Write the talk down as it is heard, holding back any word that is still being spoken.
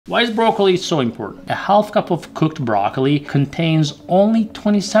Why is broccoli so important? A half cup of cooked broccoli contains only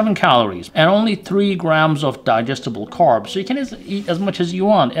 27 calories and only 3 grams of digestible carbs. So you can eat as much as you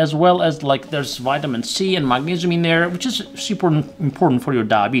want, as well as there's vitamin C and magnesium in there, which is super important for your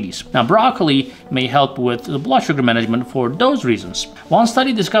diabetes. Now, broccoli may help with the blood sugar management for those reasons. One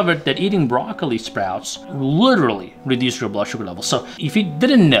study discovered that eating broccoli sprouts literally reduce your blood sugar levels. So if you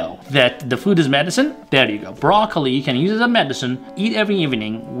didn't know that the food is medicine, there you go. Broccoli you can use as a medicine, eat every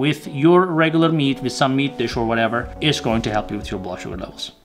evening with your regular meat, with some meat dish or whatever, is going to help you with your blood sugar levels.